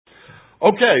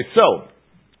Okay, so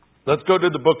let's go to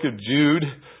the book of Jude,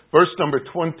 verse number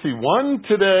 21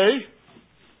 today.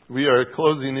 We are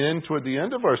closing in toward the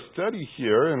end of our study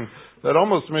here, and that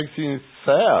almost makes me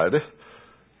sad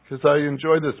because I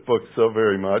enjoy this book so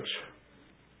very much.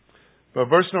 But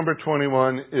verse number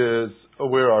 21 is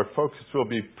where our focus will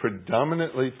be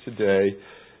predominantly today.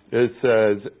 It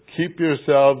says, "Keep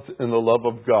yourselves in the love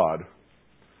of God,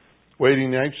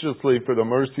 waiting anxiously for the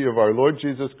mercy of our Lord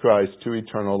Jesus Christ to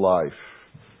eternal life."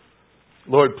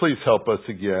 Lord, please help us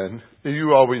again.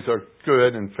 You always are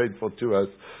good and faithful to us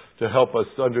to help us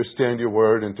understand your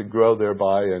word and to grow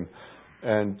thereby.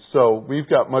 And so we've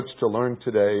got much to learn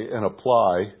today and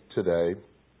apply today.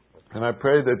 And I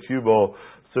pray that you will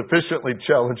sufficiently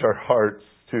challenge our hearts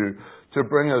to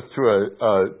bring us to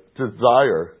a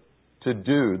desire to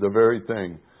do the very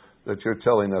thing that you're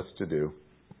telling us to do.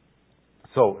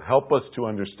 So help us to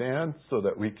understand so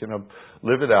that we can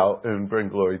live it out and bring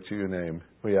glory to your name.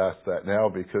 We ask that now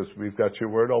because we've got your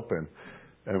word open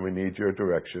and we need your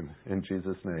direction. In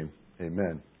Jesus' name,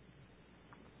 amen.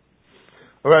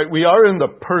 All right, we are in the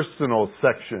personal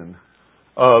section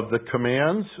of the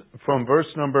commands from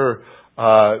verse number,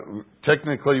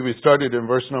 technically we started in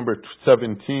verse number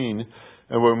 17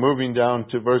 and we're moving down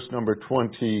to verse number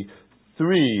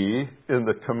 23 in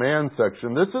the command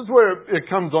section. This is where it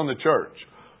comes on the church.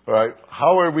 All right,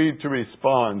 how are we to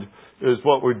respond is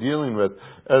what we're dealing with.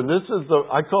 And this is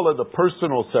I call it the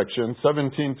personal section,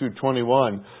 17 through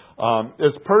 21.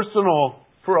 It's personal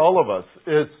for all of us.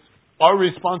 It's our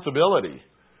responsibility.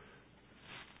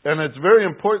 And it's very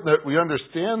important that we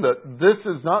understand that this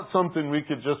is not something we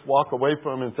could just walk away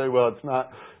from and say, well,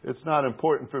 it's not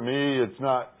important for me. It's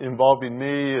not involving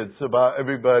me. It's about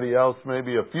everybody else,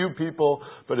 maybe a few people,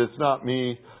 but it's not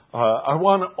me. I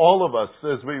want all of us,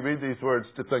 as we read these words,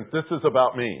 to think this is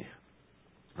about me.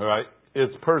 All right?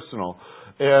 It's personal.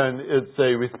 And it's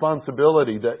a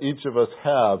responsibility that each of us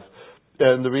have.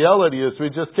 And the reality is we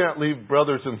just can't leave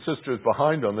brothers and sisters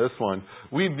behind on this one.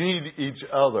 We need each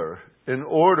other in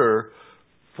order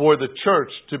for the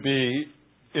church to be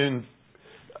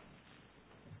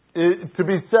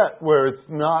set where it's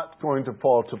not going to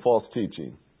fall to false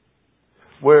teaching,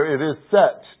 where it is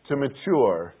set to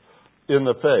mature in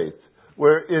the faith,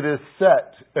 where it is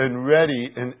set and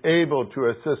ready and able to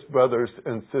assist brothers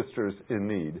and sisters in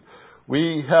need.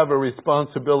 We have a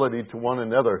responsibility to one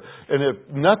another. And if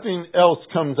nothing else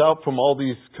comes out from all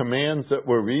these commands that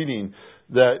we're reading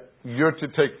that you're to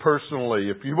take personally,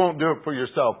 if you won't do it for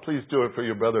yourself, please do it for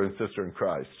your brother and sister in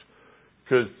Christ.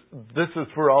 Because this is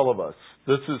for all of us.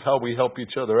 This is how we help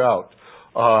each other out.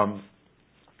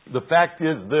 The fact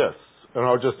is this, and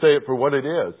I'll just say it for what it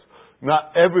is.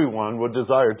 Not everyone would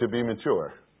desire to be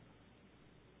mature.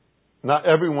 Not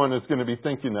everyone is going to be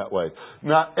thinking that way.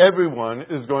 Not everyone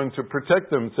is going to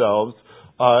protect themselves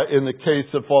in the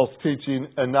case of false teaching,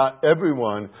 and not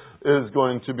everyone is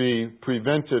going to be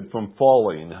prevented from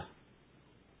falling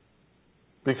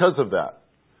because of that.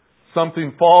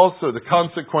 Something false or the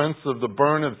consequence of the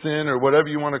burn of sin or whatever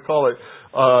you want to call it,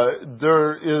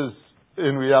 there is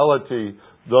in reality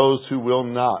those who will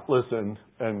not listen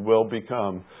and will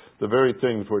become the very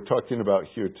things we're talking about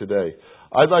here today.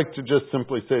 I'd like to just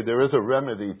simply say there is a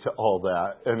remedy to all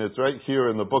that, and it's right here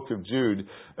in the book of Jude,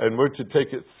 and we're to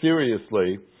take it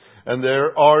seriously. And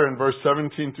there are, in verse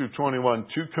 17 through 21,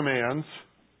 two commands.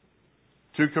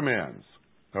 Two commands.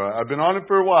 All right, I've been on it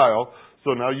for a while,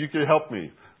 so now you can help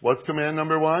me. What's command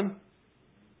number 1?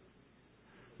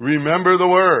 Remember the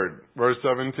word, verse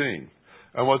 17.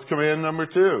 And what's command number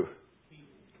 2?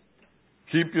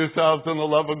 Keep yourselves in the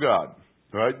love of God.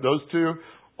 All right, those two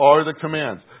are the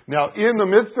commands. Now, in the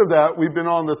midst of that, we've been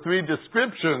on the 3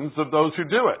 descriptions of those who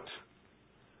do it.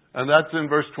 And that's in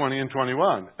verse 20 and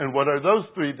 21. And what are those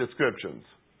 3 descriptions?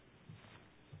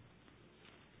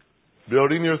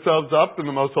 Building yourselves up in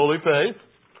the most holy faith.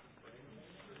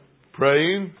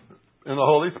 Praying in the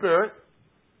Holy Spirit.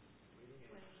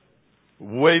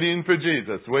 Waiting for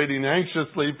Jesus. Waiting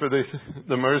anxiously for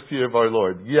the mercy of our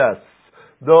Lord. Yes,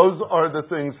 those are the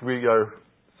things we are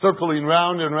circling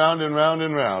round and round and round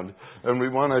and round. And we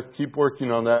want to keep working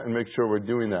on that and make sure we're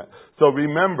doing that. So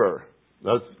remember,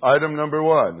 that's item number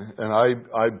 1. And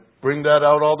I bring that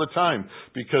out all the time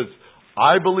because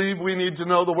I believe we need to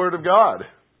know the Word of God.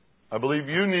 I believe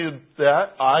you need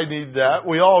that. I need that.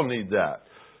 We all need that.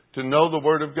 To know the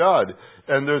Word of God.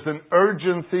 And there's an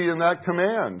urgency in that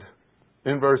command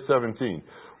in verse 17.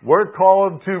 We're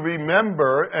called to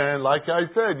remember, and like I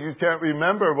said, you can't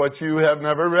remember what you have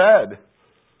never read.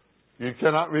 You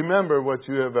cannot remember what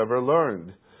you have ever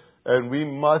learned. And we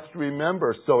must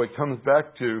remember. So it comes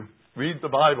back to read the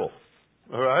Bible.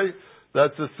 All right?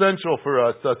 That's essential for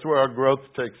us. That's where our growth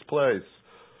takes place.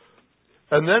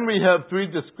 And then we have 3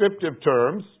 descriptive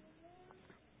terms.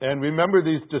 And remember,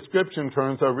 these description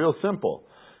terms are real simple.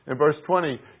 In verse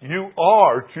 20, you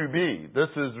are to be. This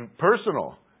is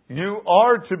personal. You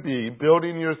are to be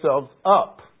building yourselves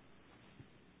up.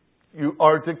 You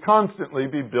are to constantly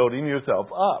be building yourself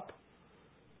up.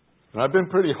 And I've been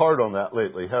pretty hard on that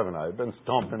lately, haven't I? I've been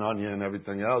stomping on you and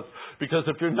everything else. Because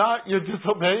if you're not, you're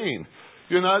disobeying.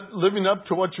 You're not living up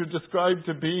to what you're described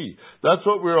to be. That's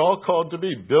what we're all called to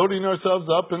be, building ourselves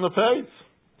up in the faith.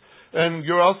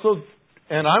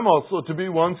 And I'm also to be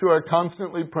ones who are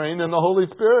constantly praying in the Holy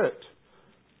Spirit.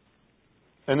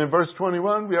 And in verse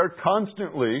 21, we are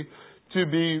constantly to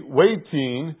be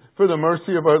waiting for the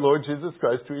mercy of our Lord Jesus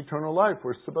Christ to eternal life.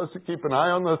 We're supposed to keep an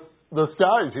eye on the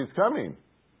skies. He's coming.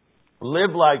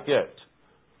 Live like it.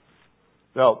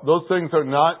 Now, those things are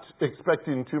not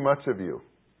expecting too much of you.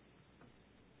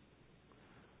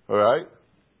 All right?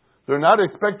 They're not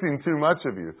expecting too much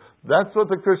of you. That's what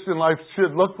the Christian life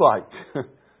should look like.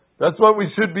 That's what we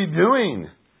should be doing.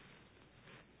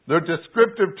 They're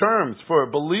descriptive terms for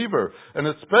a believer, and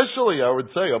especially, I would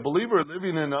say, a believer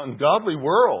living in an ungodly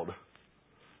world.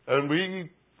 And we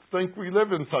think we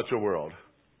live in such a world.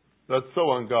 That's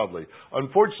so ungodly.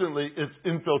 Unfortunately, it's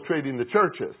infiltrating the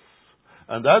churches.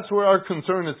 And that's where our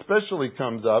concern especially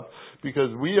comes up, because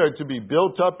we are to be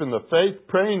built up in the faith,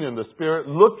 praying in the Spirit,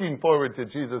 looking forward to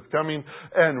Jesus coming,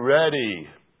 and ready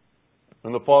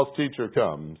when the false teacher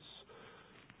comes.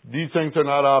 These things are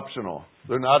not optional.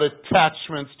 They're not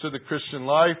attachments to the Christian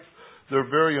life. They're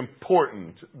very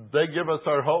important. They give us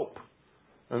our hope.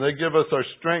 And they give us our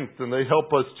strength. And they help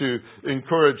us to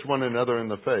encourage one another in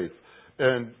the faith.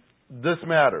 And this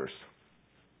matters.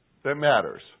 It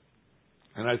matters.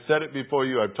 And I said it before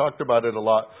you. I've talked about it a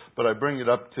lot. But I bring it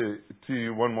up to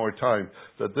you one more time.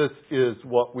 That this is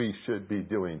what we should be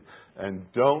doing. And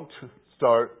don't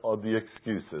start on the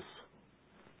excuses.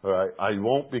 All right, I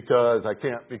won't because, I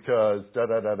can't because,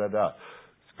 da-da-da-da-da.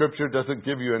 Scripture doesn't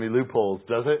give you any loopholes,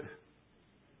 does it?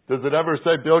 Does it ever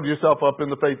say build yourself up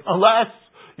in the faith unless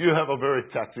you have a very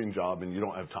taxing job and you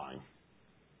don't have time?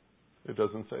 It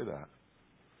doesn't say that.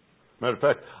 Matter of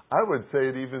fact, I would say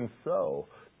it even so.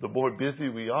 The more busy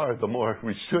we are, the more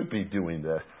we should be doing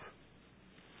this.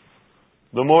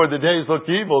 The more the days look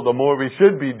evil, the more we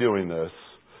should be doing this.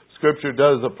 Scripture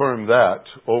does affirm that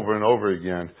over and over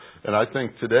again. And I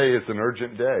think today is an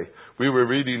urgent day. We were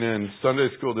reading in Sunday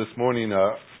school this morning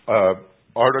an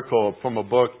article from a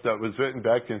book that was written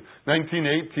back in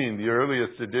 1918, the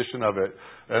earliest edition of it.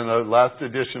 And the last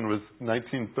edition was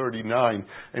 1939.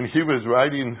 And he was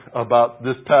writing about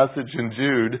this passage in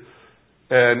Jude.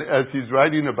 And as he's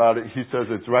writing about it, he says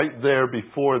it's right there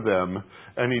before them.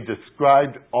 And he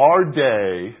described our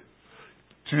day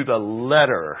to the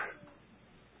letter.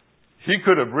 He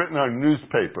could have written our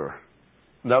newspaper.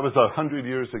 That was 100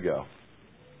 years ago.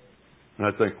 And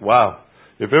I think, wow,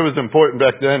 if it was important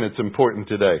back then, it's important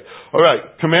today. All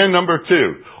right, command number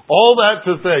 2. All that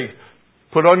to say,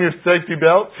 put on your safety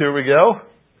belts. Here we go.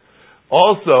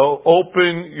 Also,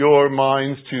 open your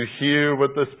minds to hear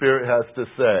what the Spirit has to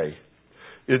say.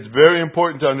 It's very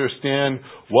important to understand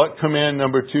what command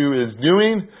number 2 is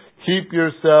doing. Keep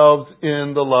yourselves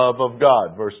in the love of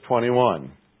God. Verse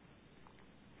 21.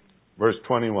 Verse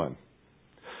 21.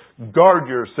 Guard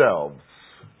yourselves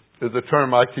is a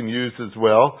term I can use as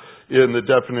well in the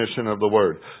definition of the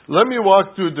word. Let me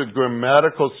walk through the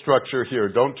grammatical structure here.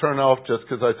 Don't turn off just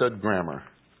because I said grammar.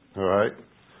 All right?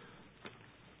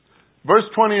 Verse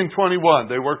 20 and 21,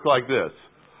 they work like this.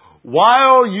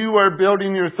 While you are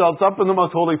building yourselves up in the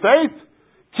most holy faith,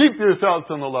 keep yourselves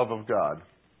in the love of God.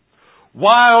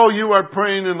 While you are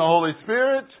praying in the Holy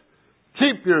Spirit,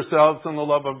 keep yourselves in the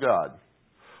love of God.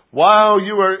 While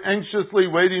you are anxiously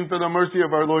waiting for the mercy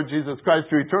of our Lord Jesus Christ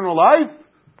to eternal life,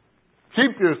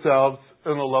 keep yourselves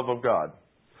in the love of God.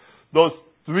 Those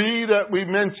 3 that we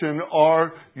mentioned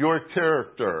are your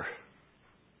character,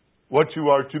 what you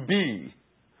are to be.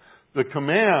 The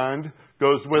command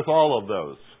goes with all of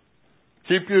those.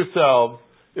 Keep yourselves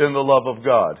in the love of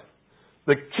God.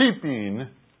 The keeping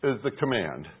is the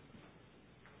command.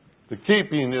 The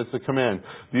keeping is the command.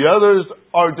 The others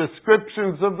are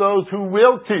descriptions of those who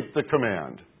will keep the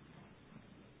command.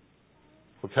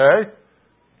 Okay?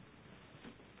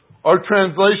 Our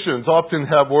translations often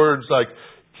have words like,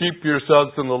 keep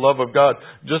yourselves in the love of God.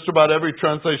 Just about every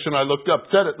translation I looked up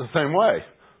said it the same way.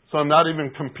 So I'm not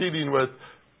even competing with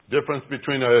difference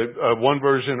between a one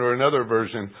version or another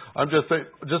version. I'm just saying,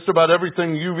 just about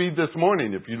everything you read this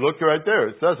morning, if you look right there,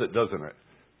 it says it, doesn't it?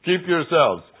 Keep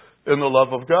yourselves in the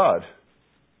love of God.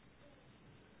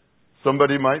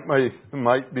 Somebody might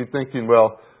be thinking,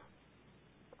 well,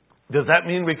 does that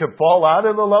mean we could fall out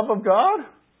of the love of God?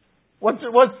 What's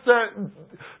that?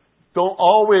 Don't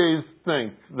always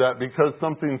think that because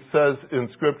something says in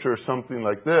Scripture something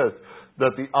like this,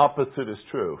 that the opposite is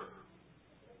true.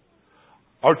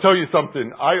 I'll tell you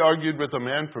something. I argued with a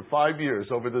man for 5 years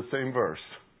over the same verse.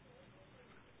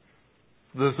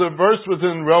 The verse was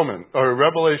in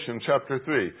Revelation chapter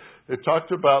 3. It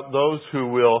talked about those who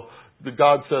will,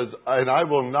 God says, and I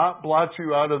will not blot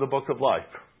you out of the book of life.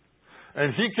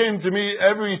 And he came to me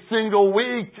every single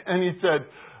week and he said,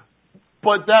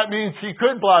 but that means he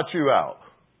could blot you out.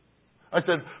 I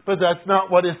said, but that's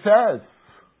not what it says.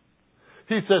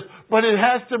 He says, but it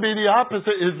has to be the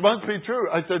opposite. It must be true.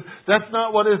 I said, that's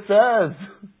not what it says.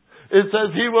 It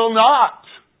says he will not.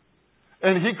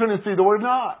 And he couldn't see the word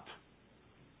not.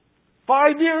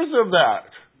 5 years of that.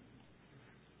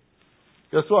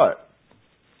 Guess what?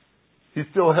 He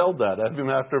still held that even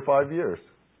after 5 years.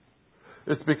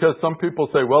 It's because some people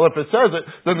say, well, if it says it,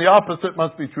 then the opposite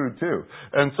must be true too.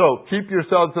 And so, keep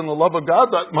yourselves in the love of God.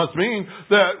 That must mean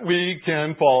that we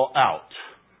can fall out.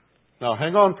 Now,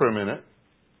 hang on for a minute.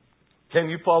 Can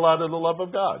you fall out of the love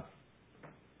of God?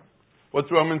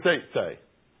 What's Romans 8 say?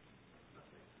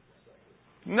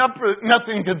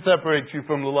 Nothing can separate you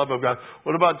from the love of God.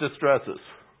 What about distresses?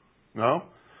 No?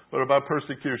 What about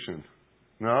persecution?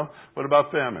 No? What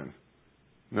about famine?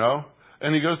 No?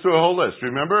 And he goes through a whole list.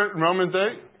 Remember it in Romans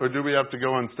 8? Or do we have to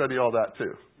go and study all that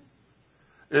too?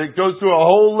 It goes through a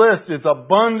whole list. It's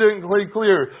abundantly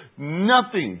clear.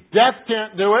 Nothing. Death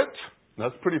can't do it.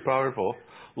 That's pretty powerful.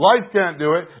 Life can't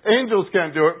do it. Angels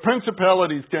can't do it.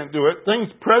 Principalities can't do it. Things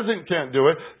present can't do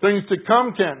it. Things to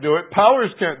come can't do it.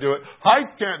 Powers can't do it.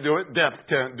 Height can't do it. Depth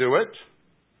can't do it.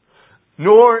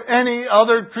 Nor any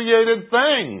other created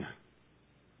thing.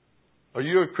 Are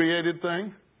you a created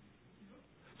thing?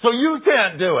 So you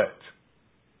can't do it.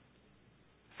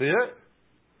 See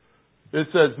it? It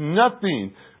says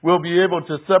nothing will be able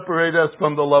to separate us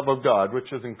from the love of God, which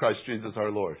is in Christ Jesus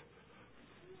our Lord.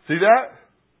 See that?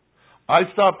 I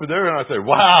stop there and I say,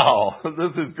 wow,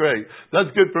 this is great. That's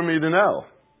good for me to know.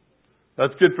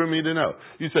 That's good for me to know.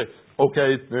 You say,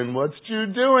 okay, then what's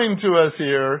Jude doing to us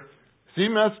here? Is he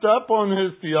messed up on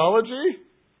his theology?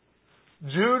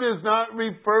 Jude is not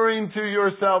referring to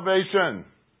your salvation.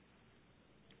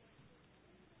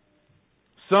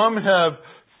 Some have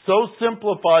so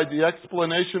simplified the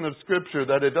explanation of Scripture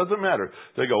that it doesn't matter.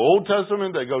 They go Old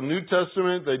Testament, they go New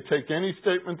Testament, they take any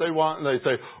statement they want and they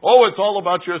say, oh, it's all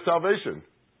about your salvation.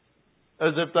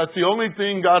 As if that's the only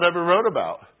thing God ever wrote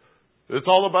about. It's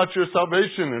all about your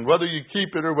salvation and whether you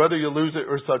keep it or whether you lose it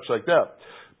or such like that.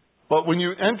 But when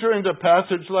you enter into a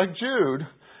passage like Jude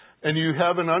and you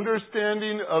have an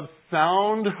understanding of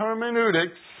sound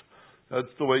hermeneutics,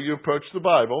 that's the way you approach the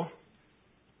Bible.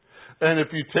 And if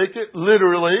you take it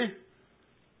literally,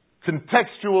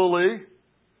 contextually,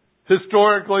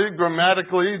 historically,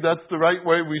 grammatically, that's the right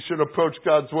way we should approach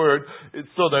God's Word, it's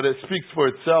so that it speaks for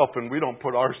itself and we don't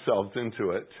put ourselves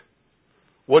into it.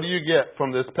 What do you get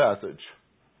from this passage?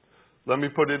 Let me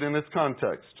put it in its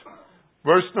context.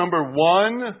 Verse number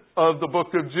 1 of the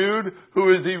book of Jude,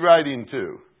 who is he writing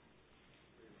to?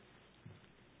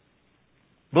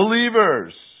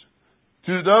 Believers.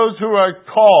 To those who are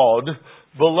called,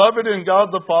 beloved in God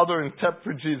the Father and kept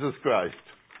for Jesus Christ.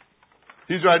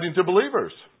 He's writing to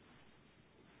believers.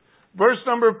 Verse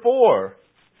number 4.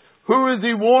 Who is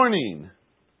he warning?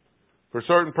 For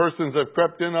certain persons have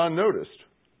crept in unnoticed.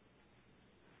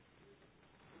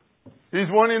 He's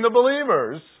warning the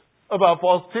believers about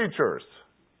false teachers.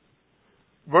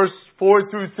 Verse 4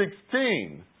 through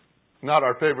 16. Not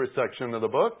our favorite section of the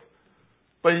book.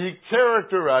 But he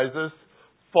characterizes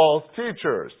false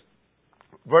teachers.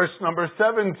 Verse number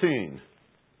 17.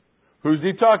 Who's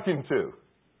he talking to?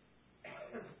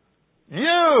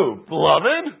 You,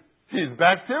 beloved. He's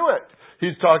back to it.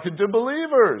 He's talking to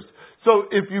believers. So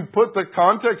if you put the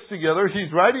context together,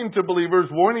 he's writing to believers,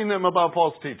 warning them about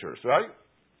false teachers, right?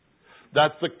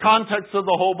 That's the context of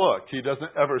the whole book. He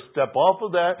doesn't ever step off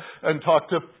of that and talk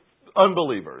to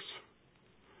unbelievers.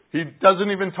 He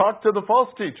doesn't even talk to the false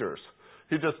teachers.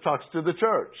 He just talks to the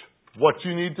church. What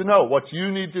you need to know, what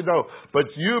you need to know. But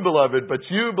you,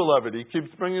 beloved. He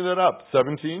keeps bringing it up.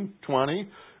 17, 20,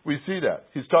 we see that.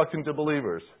 He's talking to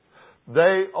believers.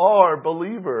 They are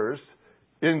believers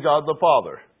in God the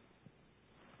Father.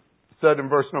 Said in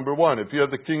verse number 1. If you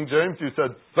have the King James, you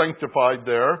said sanctified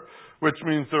there, which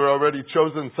means they're already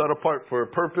chosen, set apart for a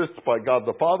purpose by God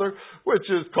the Father, which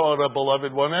is called a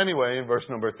beloved one anyway in verse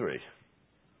number 3.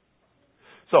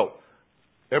 So,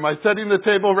 am I setting the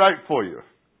table right for you?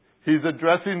 He's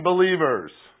addressing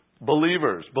believers.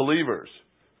 Believers.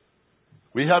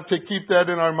 We have to keep that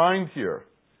in our mind here.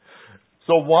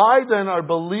 So why then are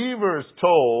believers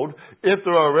told, if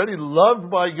they're already loved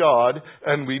by God,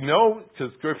 and we know,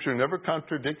 because Scripture never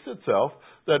contradicts itself,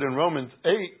 that in Romans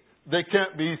 8, they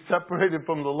can't be separated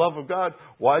from the love of God.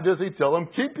 Why does he tell them,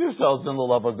 keep yourselves in the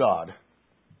love of God?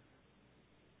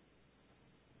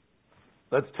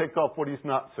 Let's take off what he's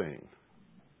not saying.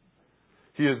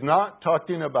 He is not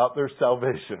talking about their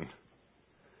salvation.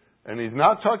 And he's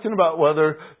not talking about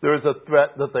whether there is a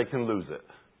threat that they can lose it.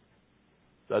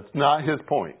 That's not his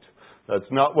point. That's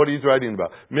not what he's writing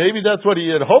about. Maybe that's what he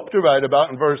had hoped to write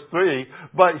about in verse 3,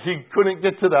 but he couldn't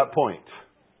get to that point.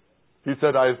 He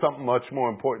said, I have something much more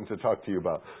important to talk to you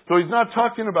about. So he's not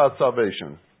talking about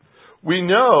salvation. We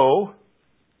know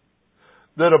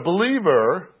that a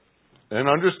believer, and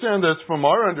understand this from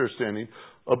our understanding,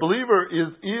 a believer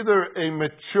is either a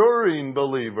maturing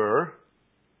believer,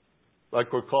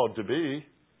 like we're called to be,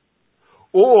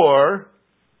 or,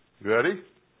 you ready?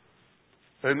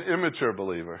 An immature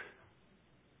believer.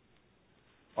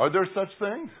 Are there such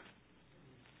things?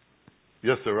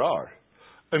 Yes, there are.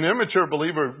 An immature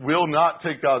believer will not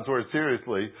take God's Word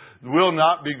seriously, will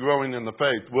not be growing in the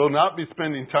faith, will not be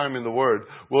spending time in the Word,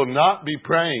 will not be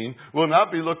praying, will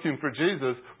not be looking for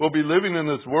Jesus, will be living in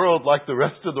this world like the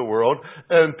rest of the world,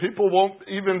 and people won't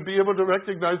even be able to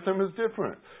recognize them as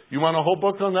different. You want a whole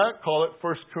book on that? Call it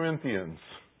 1 Corinthians.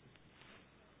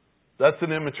 That's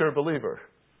an immature believer.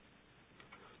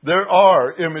 There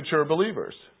are immature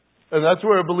believers. And that's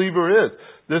where a believer is.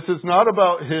 This is not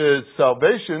about his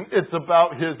salvation. It's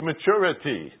about his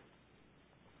maturity.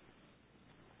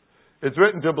 It's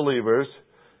written to believers,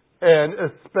 and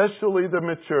especially the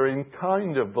maturing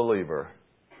kind of believer.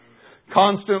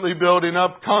 Constantly building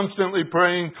up, constantly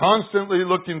praying, constantly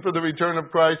looking for the return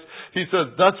of Christ. He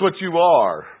says, that's what you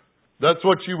are. That's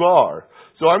what you are.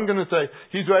 So I'm going to say,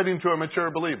 he's writing to a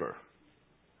mature believer.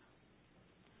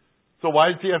 So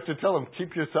why does he have to tell them,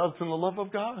 keep yourselves in the love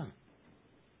of God?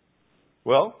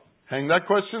 Well, hang that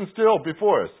question still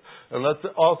before us. And let's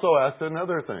also ask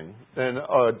another thing. And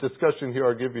a discussion here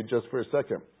I'll give you just for a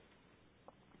second.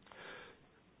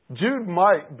 Jude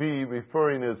might be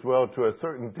referring as well to a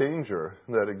certain danger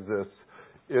that exists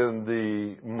in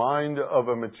the mind of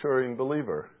a maturing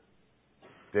believer.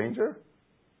 Danger?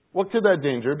 What could that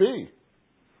danger be?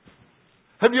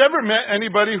 Have you ever met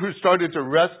anybody who started to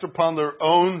rest upon their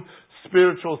own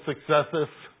spiritual successes?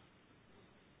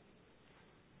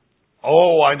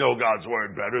 Oh, I know God's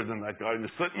Word better than that guy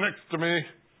who's sitting next to me.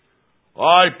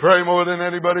 I pray more than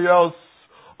anybody else.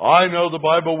 I know the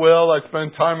Bible well. I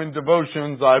spend time in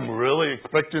devotions. I'm really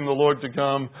expecting the Lord to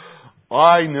come.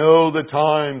 I know the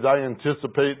times. I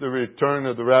anticipate the return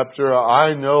of the rapture.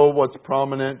 I know what's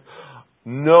prominent.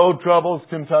 No troubles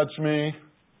can touch me.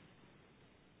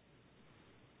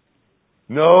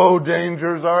 No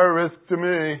dangers are a risk to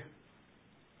me.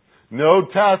 No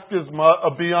task is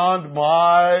beyond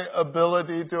my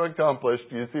ability to accomplish.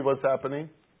 Do you see what's happening?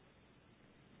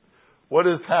 What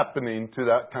is happening to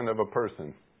that kind of a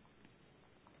person?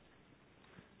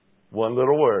 One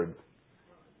little word.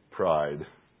 Pride.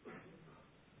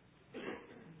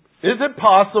 Is it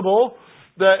possible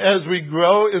that as we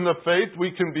grow in the faith,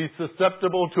 we can be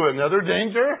susceptible to another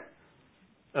danger?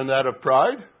 And that of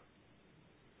pride?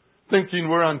 Thinking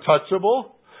we're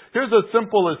untouchable? Here's a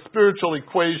simple spiritual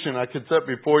equation I could set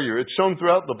before you. It's shown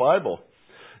throughout the Bible.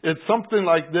 It's something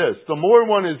like this. The more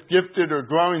one is gifted or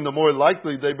growing, the more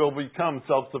likely they will become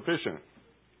self-sufficient.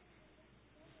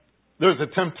 There's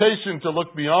a temptation to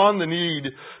look beyond the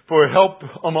need for help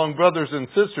among brothers and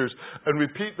sisters and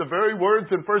repeat the very words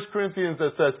in 1 Corinthians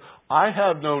that says, I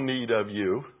have no need of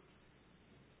you.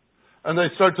 And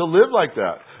they start to live like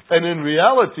that. And in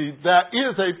reality, that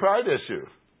is a pride issue.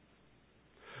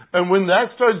 And when that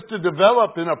starts to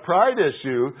develop in a pride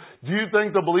issue, do you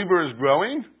think the believer is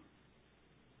growing?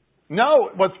 No.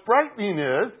 What's frightening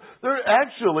is they're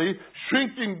actually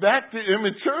shrinking back to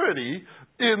immaturity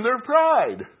in their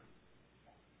pride.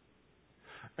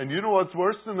 And you know what's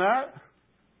worse than that?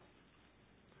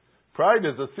 Pride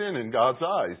is a sin in God's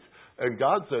eyes. And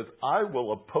God says, I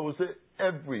will oppose it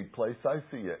every place I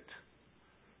see it.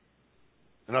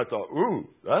 And I thought, ooh,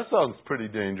 that sounds pretty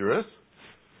dangerous.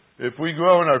 If we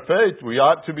grow in our faith, we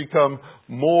ought to become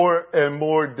more and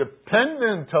more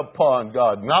dependent upon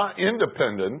God, not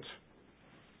independent.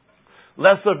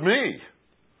 Less of me,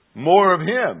 more of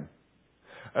Him.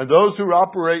 And those who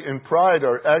operate in pride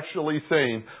are actually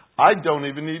saying, I don't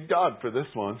even need God for this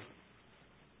one.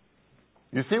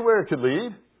 You see where it could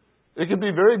lead? It can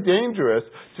be very dangerous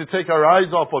to take our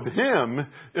eyes off of Him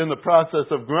in the process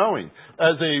of growing.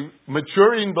 As a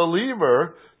maturing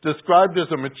believer, described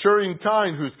as a maturing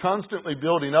kind who's constantly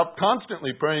building up,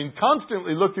 constantly praying,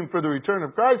 constantly looking for the return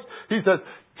of Christ, he says,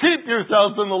 keep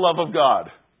yourselves in the love of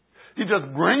God. He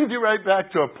just brings you right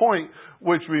back to a point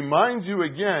which reminds you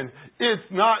again,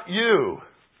 it's not you.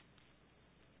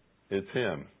 It's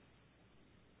Him.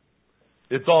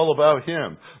 It's all about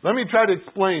Him. Let me try to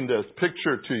explain this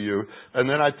picture to you, and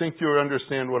then I think you'll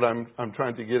understand what I'm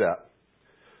trying to get at.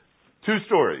 2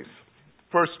 stories.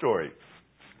 First story.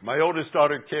 My oldest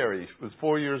daughter, Carrie, was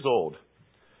 4 years old.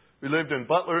 We lived in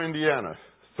Butler, Indiana.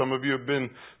 Some of you have been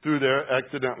through there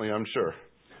accidentally, I'm sure.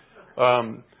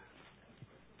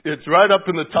 It's right up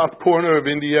in the top corner of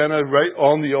Indiana, right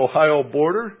on the Ohio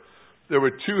border. There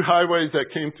were 2 highways that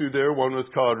came through there. One was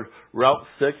called Route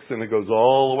 6, and it goes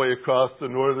all the way across the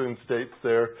northern states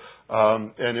there.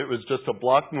 And it was just a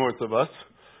block north of us.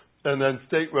 And then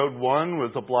State Road 1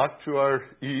 was a block to our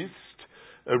east.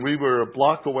 And we were a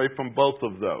block away from both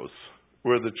of those,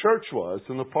 where the church was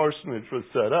and the parsonage was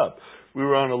set up. We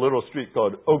were on a little street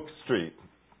called Oak Street.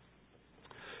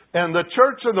 And the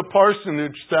church and the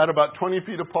parsonage sat about 20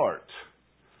 feet apart,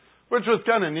 which was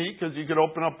kind of neat because you could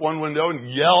open up one window and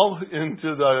yell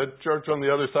into the church on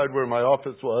the other side where my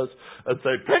office was and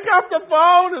say, pick up the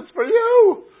phone, it's for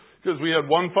you. Because we had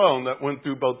one phone that went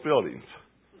through both buildings.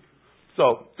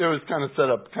 So it was kind of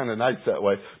set up kind of nice that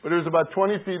way. But it was about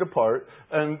 20 feet apart.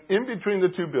 And in between the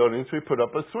 2 buildings, we put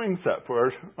up a swing set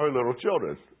for our little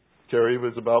children. Carrie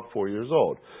was about 4 years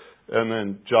old. And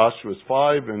then Josh was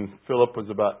 5 and Philip was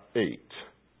about 8.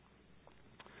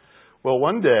 Well,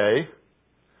 one day,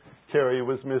 Carrie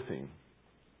was missing.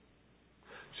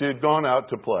 She had gone out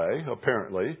to play,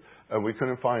 apparently, and we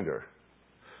couldn't find her.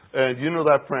 And you know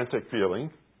that frantic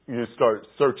feeling. You start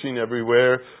searching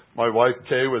everywhere. My wife,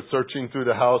 Kay, was searching through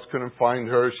the house, couldn't find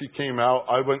her. She came out.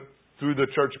 I went through the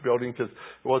church building because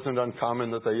it wasn't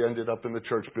uncommon that they ended up in the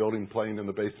church building playing in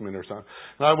the basement or something.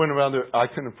 And I went around there. I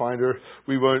couldn't find her.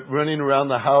 We were running around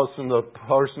the house and the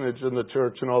parsonage and the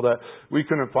church and all that. We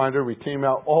couldn't find her. We came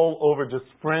out all over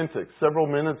just frantic. Several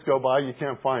minutes go by. You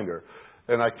can't find her.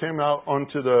 And I came out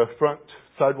onto the front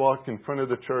sidewalk in front of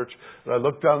the church. And I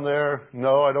looked down there.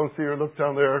 No, I don't see her. Look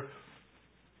down there.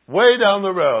 Way down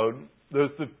the road, there's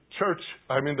the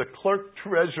clerk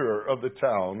treasurer of the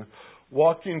town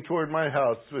walking toward my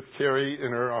house with Carrie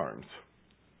in her arms.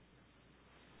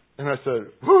 And I said,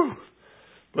 whew.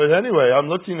 But anyway, I'm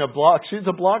looking a block. She's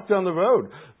a block down the road.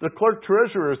 The clerk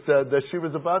treasurer said that she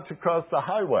was about to cross the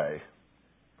highway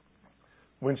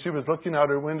when she was looking out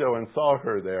her window and saw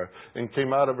her there and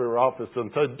came out of her office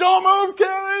and said, don't move,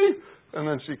 Carrie! And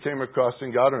then she came across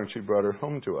and got her and she brought her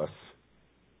home to us.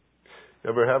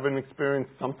 Ever haven't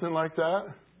experienced something like that?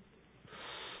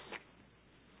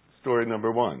 Story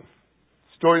number 1.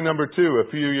 Story number 2.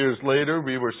 A few years later,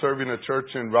 we were serving a church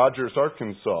in Rogers,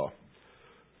 Arkansas.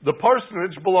 The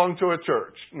parsonage belonged to a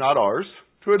church, not ours,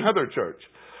 to another church.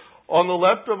 On the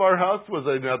left of our house was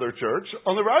another church.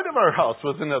 On the right of our house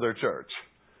was another church.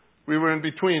 We were in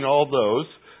between all those,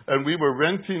 and we were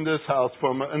renting this house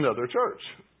from another church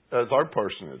as our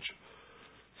parsonage.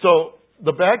 So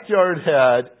the backyard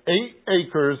had 8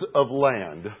 acres of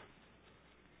land.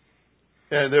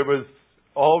 And it was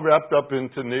all wrapped up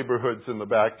into neighborhoods in the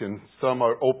back, and some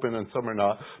are open and some are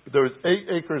not. But there was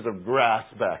 8 acres of grass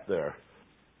back there.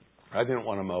 I didn't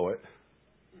want to mow it.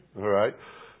 All right?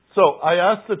 So I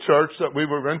asked the church that we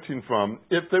were renting from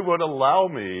if they would allow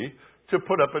me to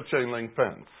put up a chain link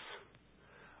fence.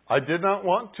 I did not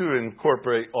want to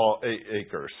incorporate all 8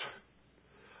 acres.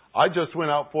 I just went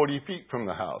out 40 feet from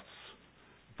the house.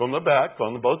 From the back,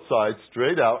 on the both sides,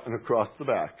 straight out and across the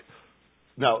back.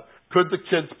 Now, could the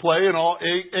kids play in all 8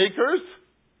 acres?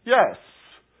 Yes.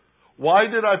 Why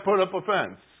did I put up a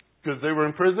fence? Because they were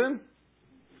in prison?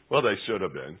 Well, they should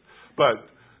have been. But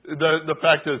the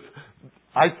fact is,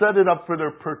 I set it up for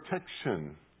their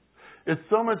protection. It's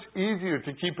so much easier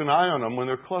to keep an eye on them when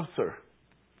they're closer.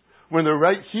 When they're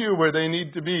right here where they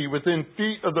need to be, within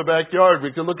feet of the backyard,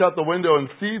 we can look out the window and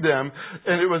see them.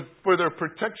 And it was for their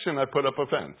protection I put up a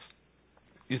fence.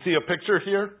 You see a picture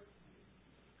here?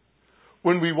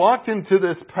 When we walk into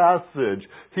this passage,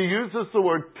 he uses the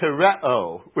word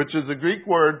tereo, which is a Greek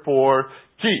word for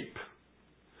keep.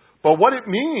 But what it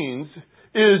means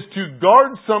is to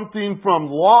guard something from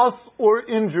loss or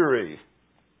injury.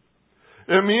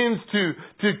 It means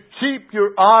to keep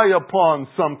your eye upon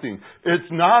something.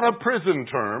 It's not a prison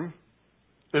term.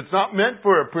 It's not meant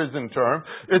for a prison term.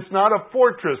 It's not a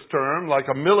fortress term, like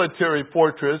a military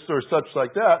fortress or such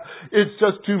like that. It's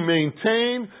just to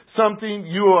maintain something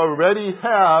you already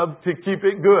have to keep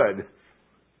it good.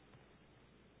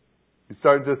 You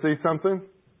starting to see something?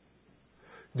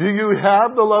 Do you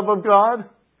have the love of God?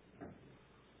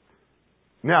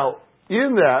 Now,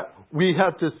 in that, we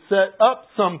have to set up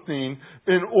something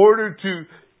in order to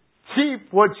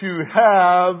keep what you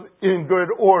have in good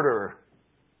order.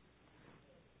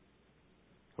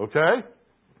 Okay?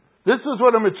 This is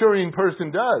what a maturing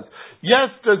person does. Yes,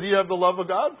 does he have the love of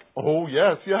God? Oh,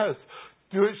 yes, yes.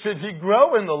 Should he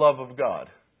grow in the love of God?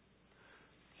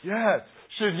 Yes.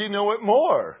 Should he know it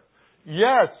more?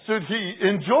 Yes. Should he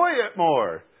enjoy it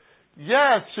more?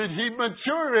 Yes. Should he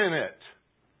mature in it?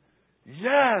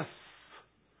 Yes.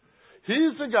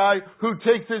 He's the guy who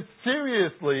takes it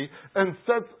seriously and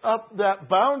sets up that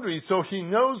boundary so he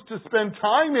knows to spend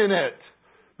time in it.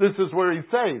 This is where he's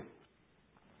safe.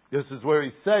 This is where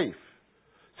he's safe.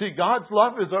 See, God's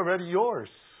love is already yours.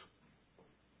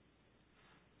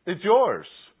 It's yours.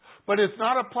 But it's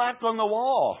not a plaque on the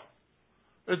wall.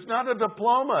 It's not a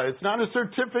diploma. It's not a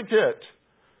certificate.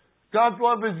 God's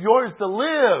love is yours to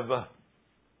live.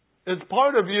 It's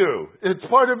part of you. It's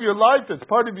part of your life. It's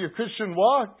part of your Christian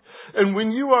walk. And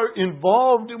when you are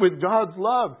involved with God's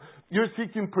love, you're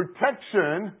seeking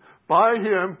protection by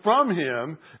Him, from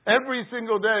Him, every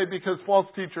single day because false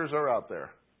teachers are out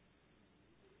there.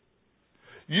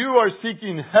 You are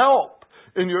seeking help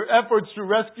in your efforts to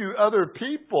rescue other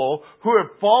people who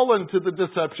have fallen to the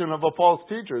deception of a false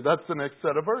teacher. That's the next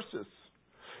set of verses.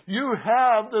 You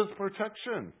have this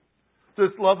protection.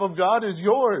 This love of God is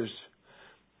yours.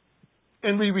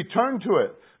 And we return to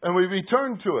it, and we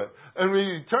return to it, and we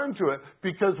return to it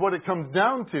because what it comes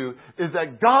down to is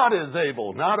that God is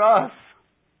able, not us.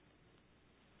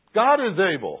 God is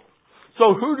able.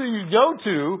 So who do you go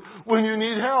to when you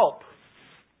need help?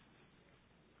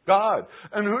 God.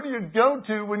 And who do you go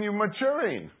to when you're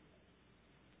maturing?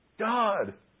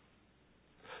 God.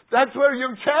 That's where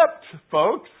you're kept,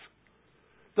 folks.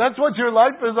 That's what your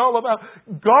life is all about.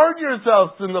 Guard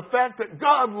yourselves in the fact that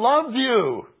God loves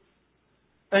you.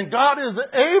 And God is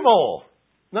able.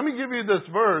 Let me give you this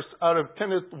verse out of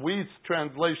Kenneth Wuest's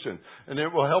translation, and it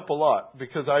will help a lot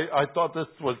because I thought this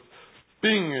was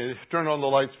being turn on the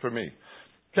lights for me.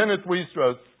 Kenneth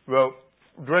Wuest wrote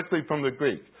directly from the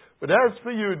Greek. But as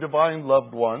for you, divine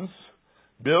loved ones,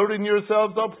 building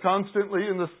yourselves up constantly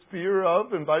in the sphere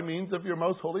of and by means of your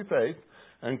most holy faith,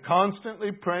 and constantly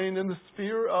praying in the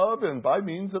sphere of and by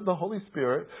means of the Holy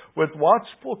Spirit, with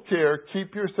watchful care,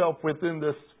 keep yourself within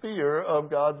the sphere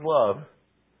of God's love.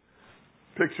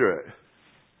 Picture it.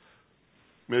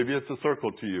 Maybe it's a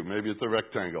circle to you. Maybe it's a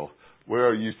rectangle. Where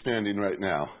are you standing right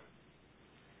now?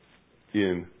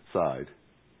 Inside.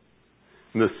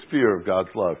 In the sphere of God's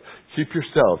love. Keep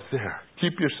yourselves there.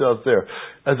 Keep yourselves there.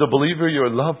 As a believer, you're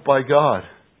loved by God.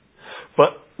 But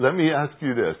let me ask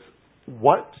you this.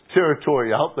 What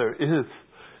territory out there is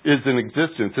in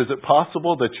existence? Is it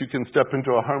possible that you can step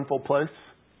into a harmful place?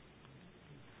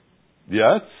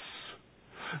 Yes.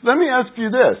 Let me ask you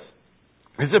this.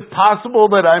 Is it possible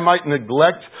that I might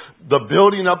neglect the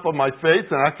building up of my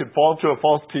faith and I could fall to a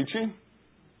false teaching?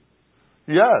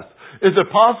 Yes. Is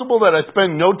it possible that I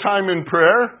spend no time in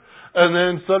prayer and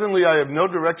then suddenly I have no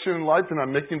direction in life and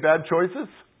I'm making bad choices?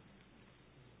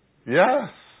 Yes.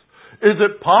 Is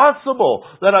it possible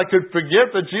that I could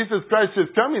forget that Jesus Christ is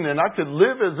coming and I could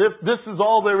live as if this is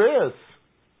all there is?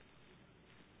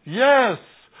 Yes.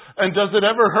 And does it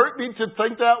ever hurt me to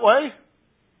think that way?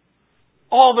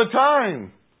 All the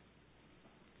time.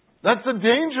 That's the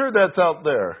danger that's out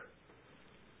there.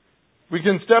 We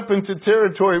can step into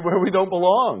territory where we don't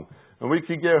belong and we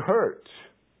can get hurt.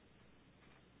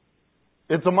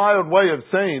 It's a mild way of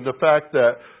saying the fact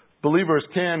that believers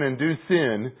can and do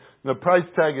sin. The price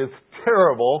tag is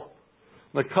terrible.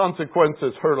 The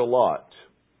consequences hurt a lot.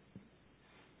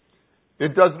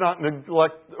 It does not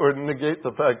neglect or negate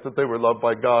the fact that they were loved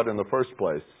by God in the first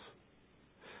place.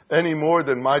 Any more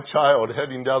than my child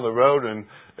heading down the road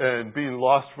and being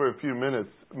lost for a few minutes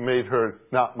made her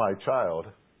not my child.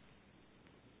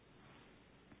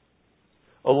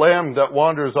 A lamb that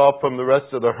wanders off from the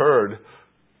rest of the herd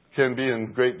can be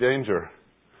in great danger.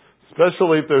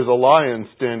 Especially if there's a lion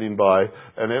standing by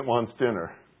and it wants dinner.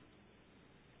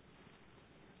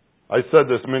 I said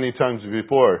this many times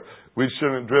before. We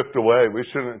shouldn't drift away. We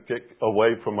shouldn't get away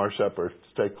from our shepherd.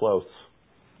 Stay close.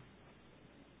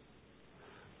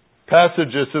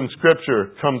 Passages in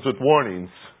Scripture comes with warnings.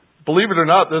 Believe it or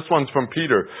not, this one's from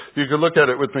Peter. You can look at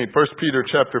it with me. 1 Peter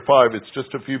chapter 5. It's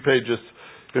just a few pages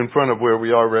in front of where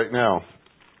we are right now.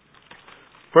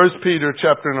 1 Peter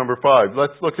chapter number 5.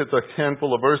 Let's look at the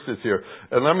handful of verses here.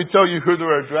 And let me tell you who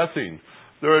they're addressing.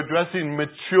 They're addressing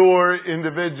mature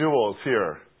individuals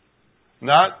here.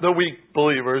 Not the weak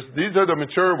believers. These are the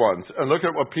mature ones. And look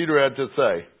at what Peter had to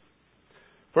say.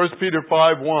 1 Peter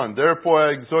 5:1. Therefore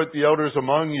I exhort the elders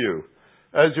among you,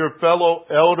 as your fellow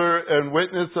elder and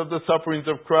witness of the sufferings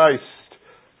of Christ,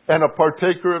 and a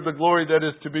partaker of the glory that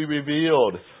is to be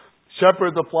revealed.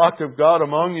 Shepherd the flock of God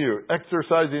among you,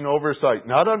 exercising oversight,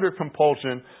 not under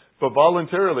compulsion, but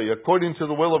voluntarily, according to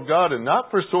the will of God, and not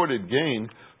for sordid gain,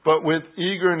 but with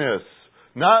eagerness,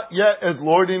 not yet as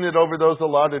lording it over those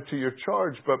allotted to your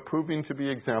charge, but proving to be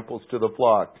examples to the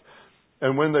flock.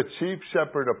 And when the chief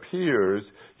shepherd appears,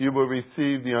 you will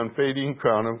receive the unfading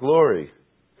crown of glory.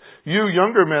 You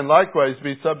younger men likewise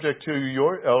be subject to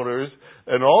your elders,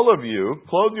 and all of you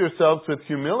clothe yourselves with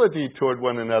humility toward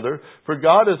one another, for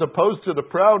God is opposed to the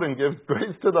proud and gives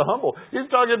grace to the humble. He's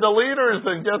talking to leaders,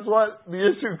 and guess what the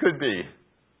issue could be?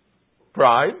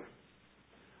 Pride.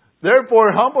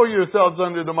 Therefore, humble yourselves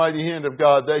under the mighty hand of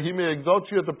God, that He may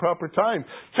exalt you at the proper time.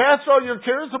 Cast all your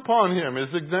cares upon Him, His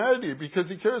anxiety, because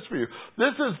He cares for you.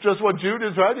 This is just what Jude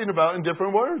is writing about in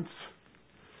different words.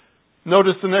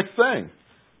 Notice the next thing.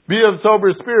 Be of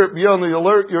sober spirit, be on the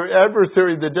alert. Your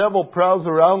adversary, the devil, prowls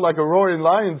around like a roaring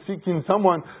lion seeking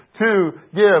someone to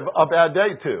give a bad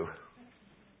day to.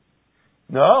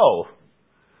 No.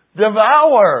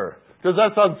 Devour. Does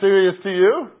that sound serious to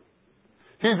you?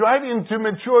 He's writing to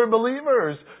mature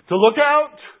believers to look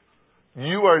out.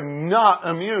 You are not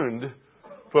immune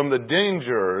from the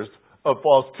dangers of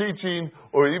false teaching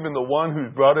or even the one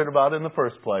who's brought it about in the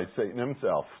first place, Satan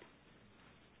himself.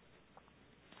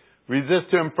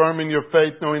 Resist him firm in your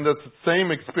faith, knowing that the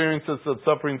same experiences of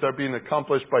sufferings are being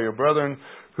accomplished by your brethren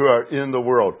who are in the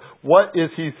world. What is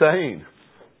he saying?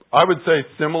 I would say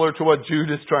similar to what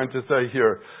Jude is trying to say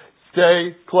here.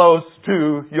 Stay close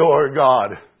to your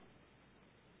God.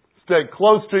 Stay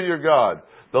close to your God.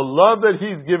 The love that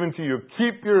He's given to you,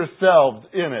 keep yourselves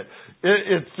in it.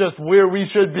 It's just where we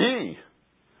should be.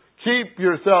 Keep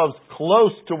yourselves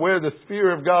close to where the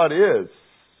sphere of God is.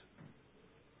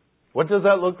 What does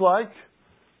that look like?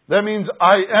 That means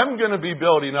I am going to be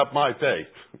building up my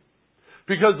faith.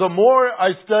 Because the more I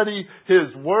study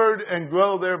His Word and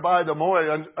grow thereby, the more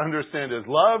I understand His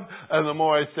love and the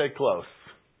more I stay close.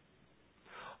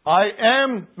 I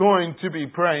am going to be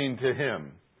praying to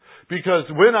Him. Because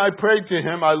when I pray to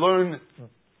Him, I learn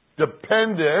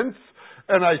dependence,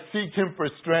 and I seek Him for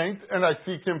strength, and I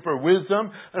seek Him for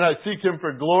wisdom, and I seek Him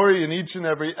for glory in each and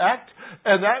every act.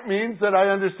 And that means that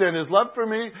I understand His love for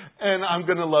me, and I'm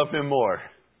going to love Him more.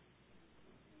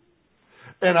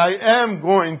 And I am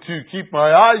going to keep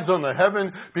my eyes on the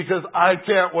heaven because I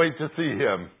can't wait to see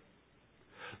Him.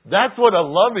 That's what a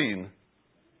loving,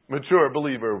 mature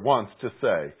believer wants to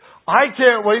say. I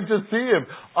can't wait to see Him.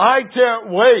 I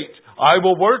can't wait. I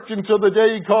will work until the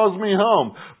day He calls me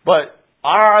home. But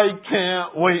I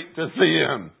can't wait to see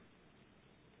Him.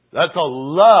 That's a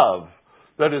love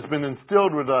that has been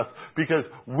instilled with us because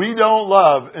we don't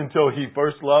love until He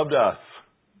first loved us.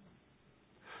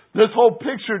 This whole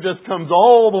picture just comes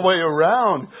all the way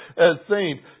around as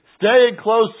saying, stay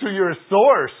close to your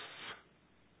source.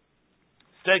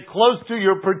 Stay close to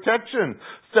your protection.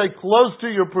 Stay close to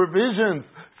your provisions.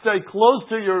 Stay close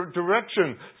to your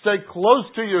direction. Stay close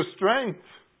to your strength.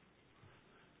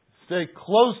 Stay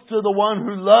close to the one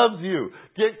who loves you.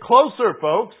 Get closer,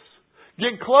 folks.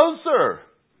 Get closer.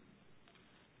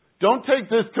 Don't take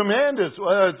this command as,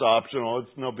 well, it's optional.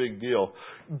 It's no big deal.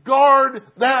 Guard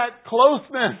that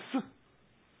closeness.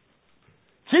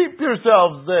 Keep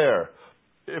yourselves there.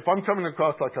 If I'm coming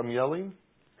across like I'm yelling,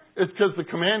 it's because the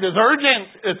command is urgent.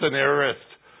 It's an errorist.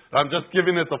 I'm just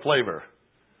giving it the flavor.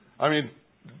 I mean,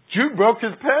 Jude broke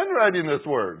his pen writing this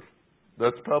word.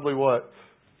 That's probably what.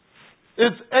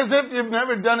 It's as if you've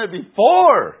never done it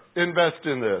before. Invest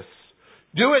in this.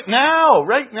 Do it now.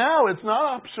 Right now. It's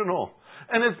not optional.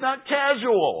 And it's not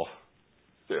casual.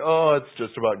 Say, oh, it's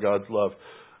just about God's love.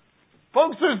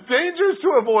 Folks, there's dangers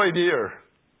to avoid here.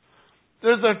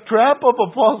 There's a trap of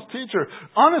a false teacher.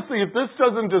 Honestly, if this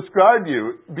doesn't describe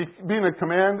you being a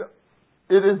command,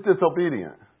 it is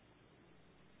disobedient.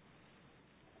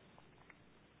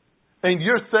 And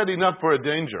you're setting up for a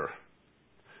danger.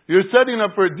 You're setting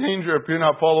up for a danger if you're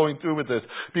not following through with this.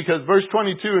 Because verse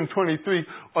 22 and 23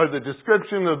 are the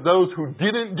description of those who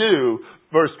didn't do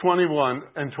verse 21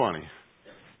 and 20.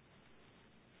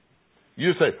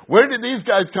 You say, where did these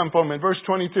guys come from in verse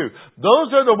 22? Those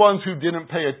are the ones who didn't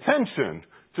pay attention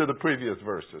to the previous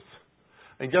verses.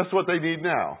 And guess what they need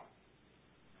now?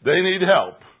 They need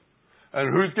help. And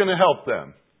who's going to help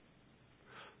them?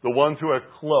 The ones who are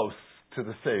close to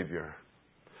the Savior.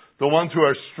 The ones who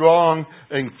are strong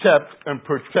and kept and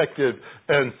protected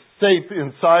and safe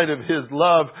inside of His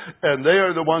love. And they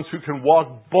are the ones who can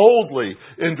walk boldly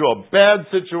into a bad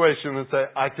situation and say,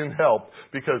 I can help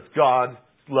because God's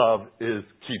love is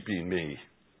keeping me.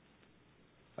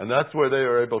 And that's where they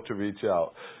are able to reach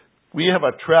out. We have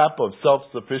a trap of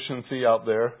self-sufficiency out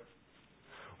there.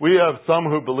 We have some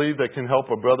who believe they can help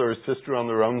a brother or sister on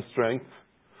their own strength.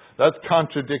 That's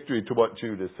contradictory to what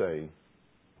Jude is saying.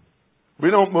 We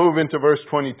don't move into verse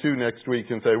 22 next week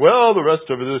and say, well, the rest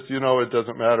of this, it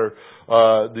doesn't matter,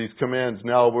 these commands.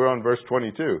 Now we're on verse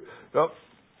 22. Well,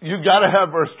 you got to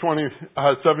have verse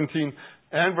 17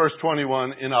 and verse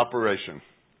 21 in operation.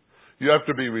 You have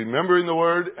to be remembering the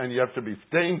Word, and you have to be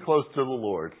staying close to the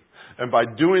Lord. And by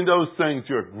doing those things,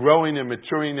 you're growing and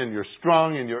maturing, and you're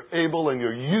strong, and you're able, and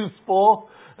you're useful.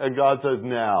 And God says,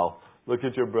 now, look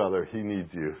at your brother. He needs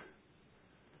you.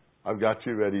 I've got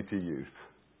you ready to use.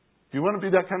 Do you want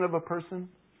to be that kind of a person?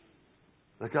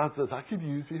 That God says, I could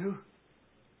use you.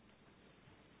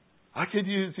 I could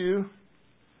use you.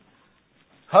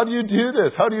 How do you do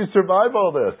this? How do you survive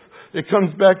all this? It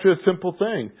comes back to a simple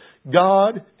thing.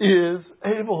 God is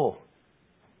able.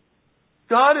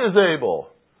 God is able.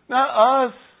 Not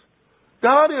us.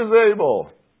 God is able.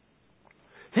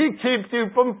 He keeps you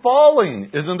from falling.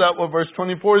 Isn't that what verse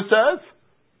 24 says?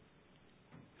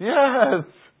 Yes.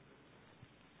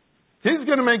 He's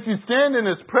going to make you stand in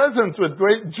His presence with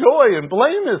great joy and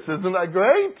blameless. Isn't that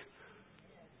great?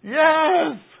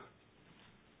 Yes.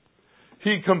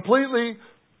 He completely,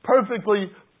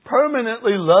 perfectly,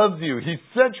 permanently loves you. He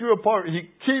set you apart. He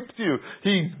keeps you.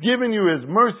 He's given you His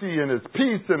mercy and His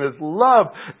peace and His love.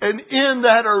 And in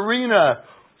that arena,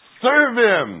 serve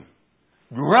Him.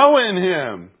 Grow in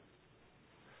Him.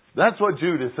 That's what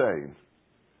Jude is saying.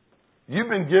 You've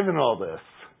been given all this.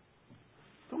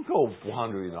 Don't go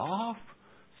wandering off.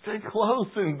 Stay close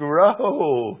and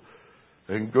grow.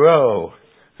 And grow.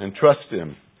 And trust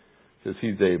Him. Because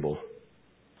He's able.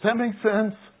 Does that make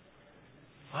sense?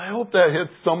 I hope that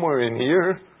hits somewhere in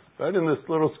here. Right in this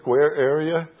little square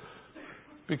area.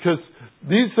 Because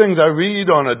these things I read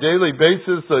on a daily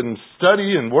basis and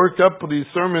study and work up with these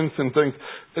sermons and things.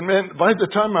 And man, by the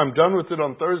time I'm done with it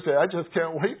on Thursday, I just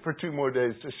can't wait for 2 more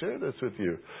days to share this with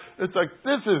you. It's like,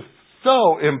 this is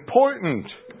so important.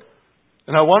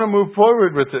 And I want to move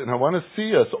forward with it. And I want to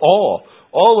see us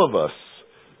all of us,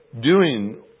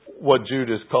 doing what Jude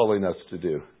is calling us to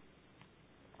do.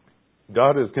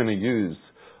 God is going to use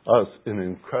us in an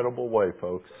incredible way,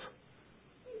 folks.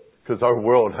 Because our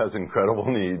world has incredible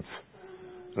needs.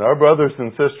 And our brothers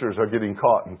and sisters are getting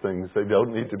caught in things they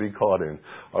don't need to be caught in.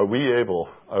 Are we able?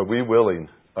 Are we willing?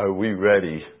 Are we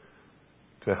ready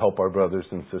to help our brothers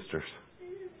and sisters?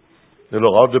 It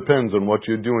all depends on what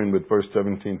you're doing with verse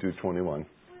 17 through 21.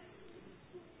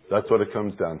 That's what it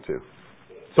comes down to.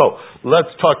 So, let's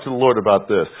talk to the Lord about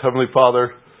this. Heavenly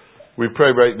Father, we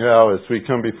pray right now as we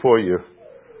come before You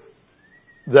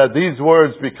that these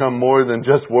words become more than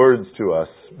just words to us,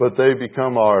 but they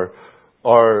become our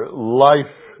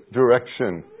life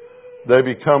direction. They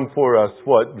become for us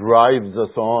what drives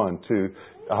us on to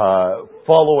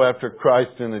follow after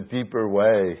Christ in a deeper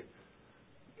way.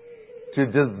 To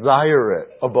desire it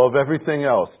above everything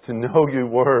else, to know Your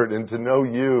Word and to know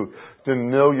You, to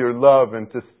know Your love and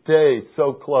to stay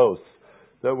so close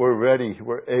that we're ready,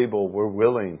 we're able, we're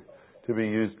willing to be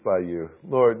used by You.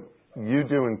 Lord, You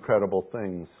do incredible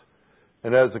things.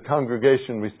 And as a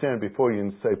congregation, we stand before You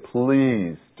and say,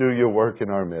 please do Your work in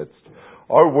our midst.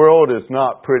 Our world is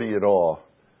not pretty at all,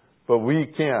 but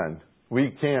we can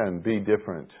be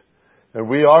different. And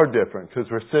we are different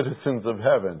because we're citizens of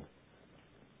heaven.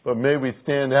 But may we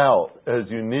stand out as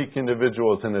unique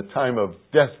individuals in a time of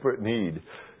desperate need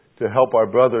to help our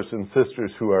brothers and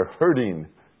sisters who are hurting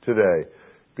today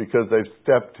because they've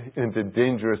stepped into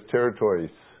dangerous territories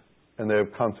and they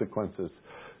have consequences.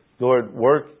 Lord,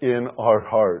 work in our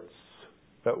hearts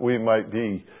that we might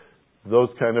be those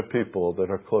kind of people that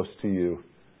are close to You.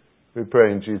 We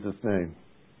pray in Jesus' name.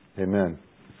 Amen.